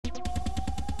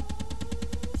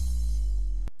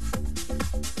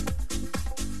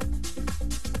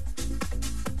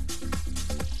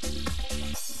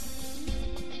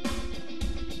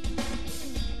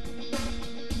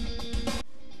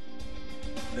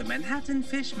The Manhattan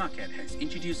Fish Market has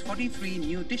introduced 43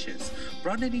 new dishes,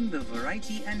 broadening the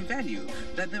variety and value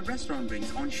that the restaurant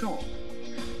brings on shore.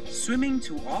 Swimming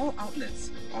to all outlets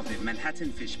of the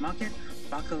Manhattan Fish Market,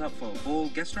 buckle up for a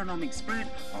bold gastronomic spread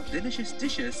of delicious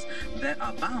dishes that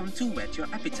are bound to whet your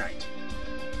appetite.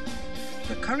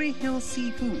 The Curry Hill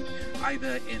Seafood,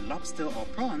 either in lobster or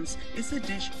prawns, is a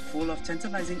dish full of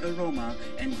tantalizing aroma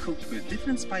and cooked with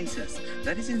different spices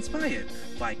that is inspired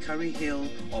by Curry Hill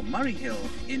or Murray Hill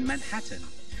in Manhattan.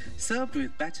 Served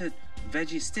with battered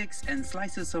veggie sticks and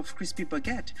slices of crispy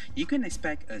baguette, you can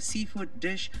expect a seafood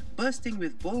dish bursting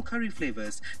with bold curry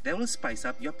flavors that will spice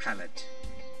up your palate.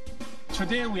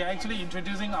 Today we are actually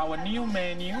introducing our new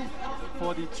menu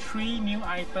for the 3 new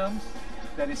items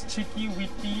that is cheeky,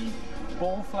 witty,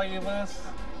 bold flavors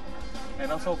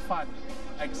and also fun.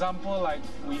 Example, like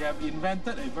we have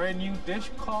invented a very new dish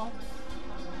called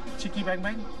Cheeky Bang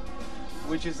Bang,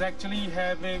 which is actually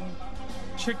having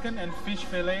chicken and fish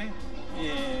fillet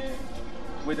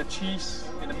with a cheese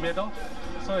in the middle.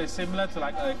 So it's similar to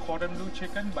like a cordon bleu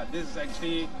chicken, but this is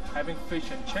actually having fish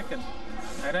and chicken.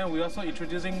 And then we're also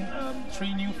introducing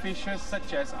 3 new fishes,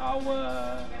 such as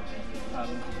our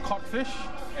codfish,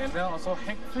 and then also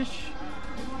hagfish,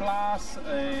 plus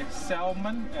a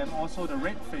salmon, and also the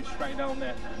redfish right down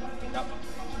there. Yep.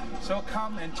 So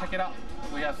come and check it out.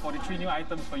 We have 43 new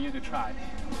items for you to try.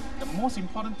 The most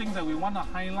important thing that we want to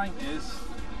highlight is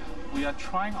we are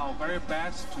trying our very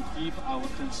best to give our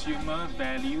consumer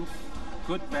value,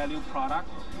 good value product.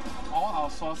 All our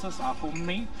sauces are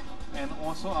homemade, and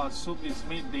also our soup is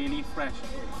made daily fresh.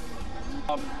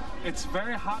 It's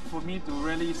very hard for me to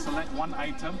really select one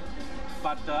item,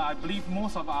 but I believe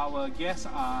most of our guests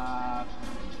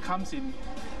comes in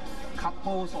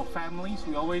couples or families.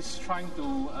 We're always trying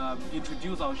to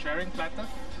introduce our sharing platter,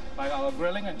 like our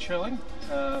grilling and chilling.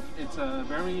 It's a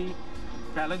very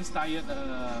balanced diet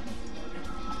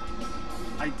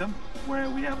item where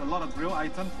we have a lot of grilled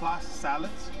items plus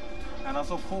salads and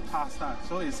also cold pasta.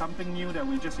 So it's something new that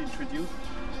we just introduced.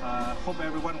 Hope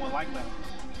everyone will like that.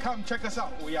 Come check us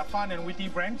out. We are fun and witty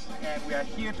brands, and we are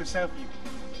here to serve you.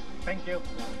 Thank you.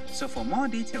 So for more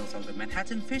details of the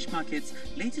Manhattan Fish Market's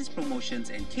latest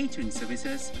promotions and catering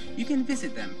services, you can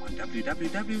visit them on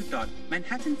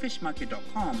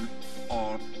www.manhattanfishmarket.com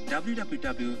or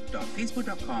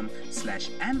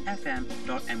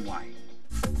www.facebook.com/mfm.my.